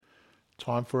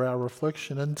time for our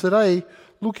reflection. And today,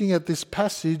 looking at this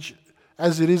passage,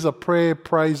 as it is a prayer,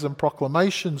 praise and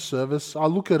proclamation service, I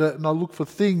look at it and I look for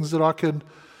things that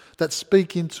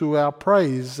speak into our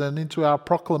praise and into our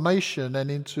proclamation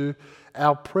and into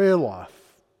our prayer life.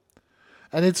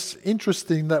 And it's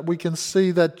interesting that we can see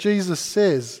that Jesus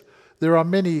says there are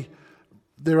many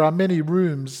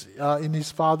rooms in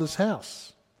his Father's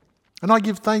house. And I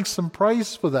give thanks and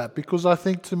praise for that, because I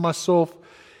think to myself,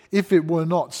 if it were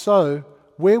not so,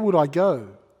 where would I go?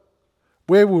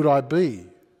 Where would I be?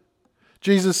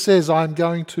 Jesus says, I am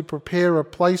going to prepare a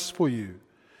place for you.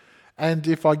 And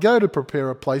if I go to prepare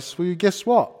a place for you, guess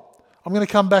what? I'm going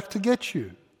to come back to get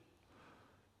you.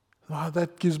 Oh,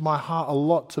 that gives my heart a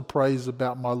lot to praise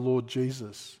about my Lord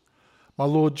Jesus. My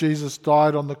Lord Jesus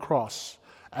died on the cross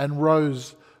and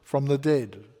rose from the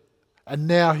dead. And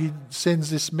now he sends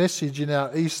this message in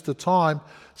our Easter time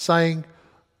saying,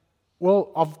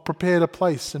 well, I've prepared a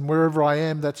place, and wherever I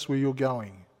am, that's where you're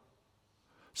going.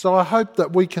 So I hope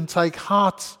that we can take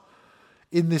heart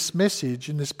in this message,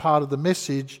 in this part of the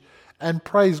message, and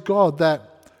praise God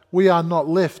that we are not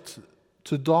left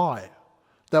to die,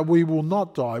 that we will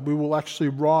not die, we will actually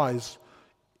rise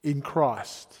in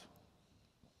Christ.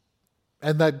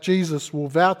 And that Jesus will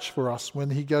vouch for us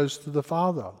when he goes to the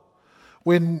Father.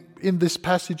 When in this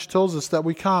passage tells us that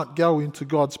we can't go into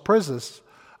God's presence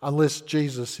unless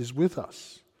Jesus is with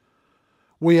us.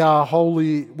 We are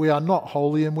holy, we are not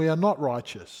holy, and we are not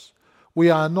righteous.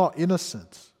 We are not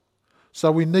innocent.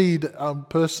 So we need a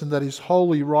person that is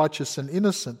holy, righteous, and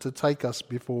innocent to take us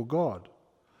before God.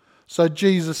 So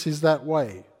Jesus is that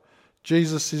way.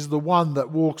 Jesus is the one that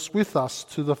walks with us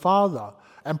to the Father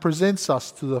and presents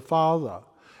us to the Father.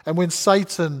 And when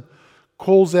Satan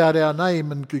calls out our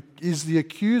name and is the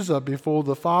accuser before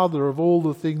the Father of all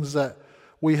the things that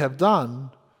we have done,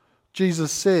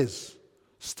 Jesus says,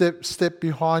 Step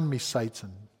behind me,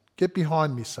 Satan. Get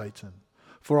behind me, Satan,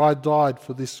 for I died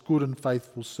for this good and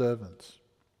faithful servant.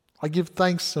 I give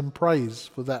thanks and praise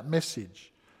for that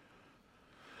message.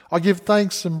 I give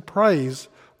thanks and praise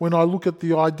when I look at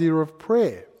the idea of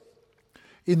prayer.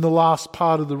 In the last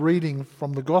part of the reading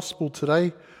from the Gospel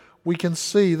today, we can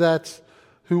see that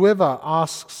whoever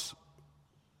asks,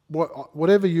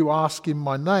 whatever you ask in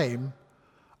my name,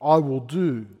 I will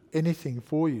do anything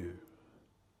for you.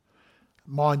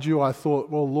 Mind you, I thought,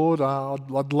 well, Lord,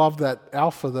 I'd love that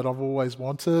Alpha that I've always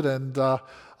wanted, and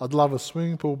I'd love a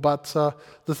swimming pool. But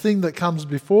the thing that comes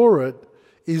before it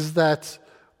is that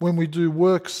when we do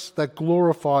works that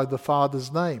glorify the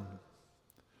Father's name.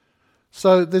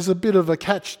 So there's a bit of a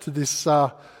catch to this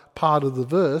part of the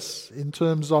verse in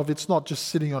terms of it's not just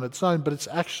sitting on its own, but it's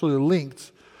actually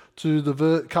linked to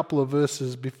the couple of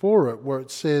verses before it where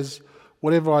it says,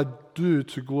 whatever I do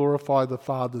to glorify the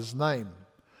Father's name.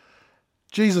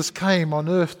 Jesus came on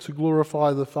earth to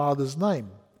glorify the Father's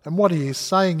name. And what he is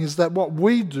saying is that what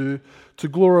we do to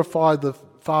glorify the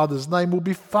Father's name will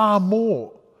be far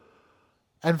more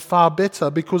and far better,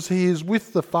 because he is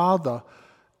with the Father,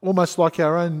 almost like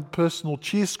our own personal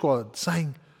cheer squad,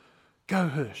 saying, go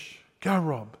Hirsch, go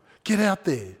Rob, get out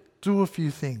there, do a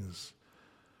few things.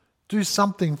 Do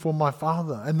something for my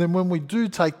Father. And then when we do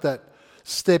take that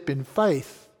step in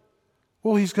faith,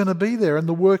 well, he's going to be there, and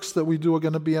the works that we do are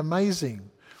going to be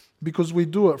amazing because we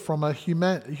do it from a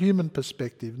human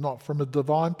perspective, not from a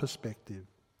divine perspective.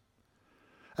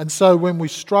 And so when we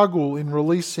struggle in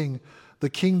releasing the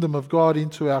kingdom of God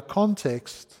into our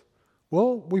context,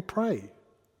 well, we pray.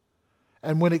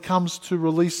 And when it comes to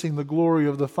releasing the glory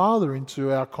of the Father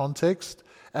into our context,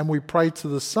 and we pray to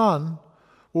the Son,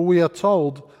 well, we are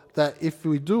told that if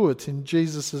we do it in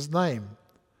Jesus' name,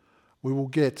 we will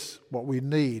get what we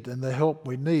need and the help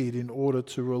we need in order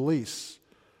to release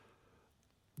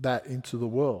that into the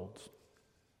world.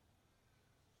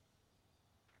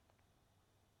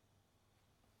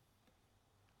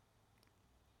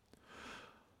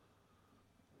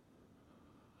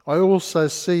 I also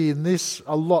see in this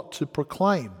a lot to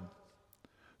proclaim.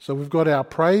 So we've got our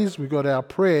praise, we've got our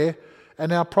prayer,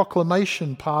 and our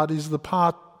proclamation part is the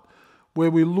part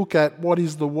where we look at what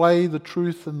is the way, the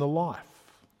truth, and the life.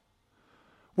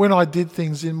 When I did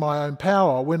things in my own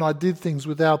power, when I did things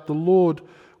without the Lord,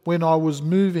 when I was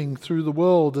moving through the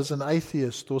world as an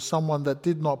atheist or someone that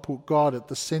did not put God at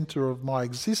the center of my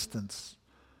existence,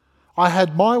 I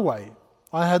had my way.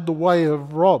 I had the way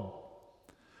of Rob.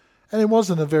 And it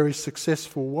wasn't a very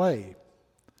successful way.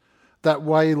 That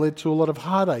way led to a lot of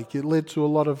heartache. It led to a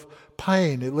lot of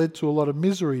pain. It led to a lot of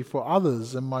misery for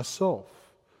others and myself.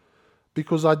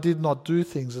 Because I did not do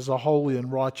things as a holy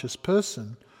and righteous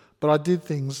person, but I did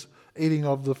things eating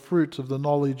of the fruit of the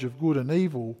knowledge of good and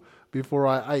evil before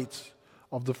I ate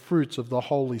of the fruits of the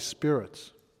Holy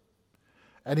Spirit.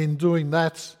 And in doing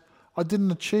that, I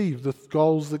didn't achieve the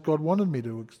goals that God wanted me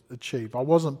to achieve. I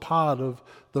wasn't part of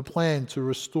the plan to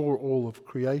restore all of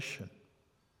creation.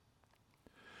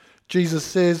 Jesus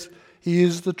says he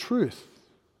is the truth.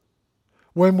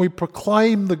 When we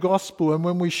proclaim the gospel and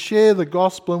when we share the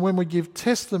gospel and when we give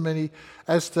testimony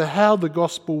as to how the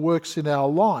gospel works in our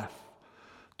life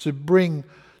to bring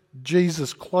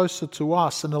Jesus closer to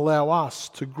us and allow us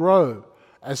to grow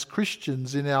as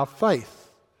Christians in our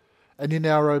faith and in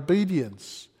our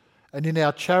obedience and in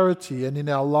our charity and in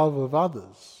our love of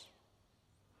others,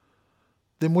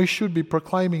 then we should be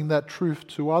proclaiming that truth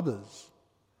to others,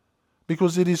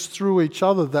 because it is through each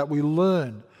other that we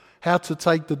learn how to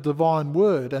take the divine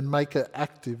word and make it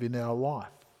active in our life.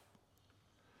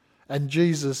 And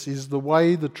Jesus is the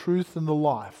way, the truth, and the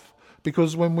life,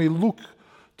 because when we look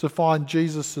to find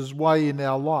Jesus' way in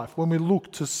our life, when we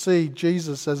look to see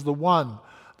Jesus as the one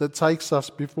that takes us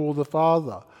before the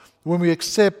Father, when we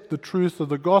accept the truth of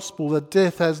the gospel that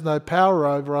death has no power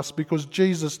over us because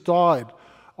Jesus died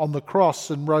on the cross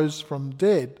and rose from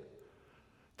dead,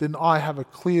 then I have a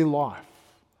clear life.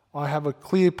 I have a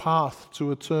clear path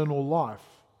to eternal life.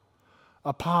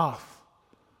 A path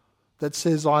that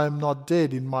says I am not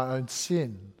dead in my own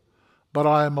sin, but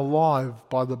I am alive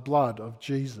by the blood of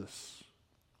Jesus.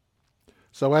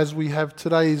 So as we have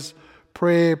today's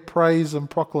prayer, praise and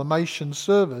proclamation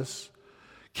service,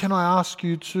 can I ask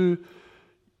you to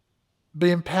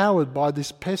be empowered by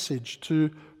this passage,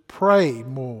 to pray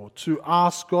more, to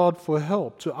ask God for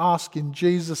help, to ask in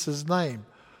Jesus' name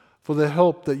for the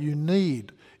help that you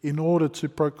need in order to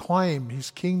proclaim his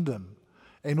kingdom,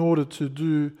 in order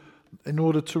to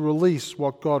release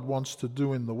what God wants to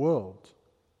do in the world?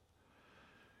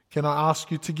 Can I ask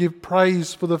you to give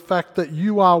praise for the fact that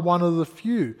you are one of the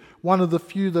few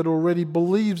that already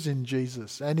believes in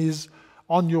Jesus and is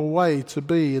on your way to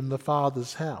be in the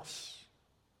Father's house?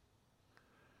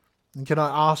 And can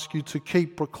I ask you to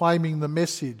keep proclaiming the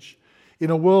message in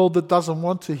a world that doesn't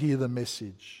want to hear the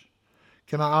message?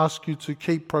 Can I ask you to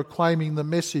keep proclaiming the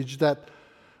message that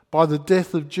by the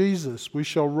death of Jesus we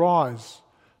shall rise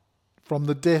from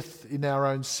the death in our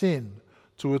own sin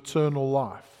to eternal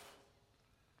life?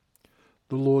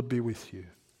 The Lord be with you.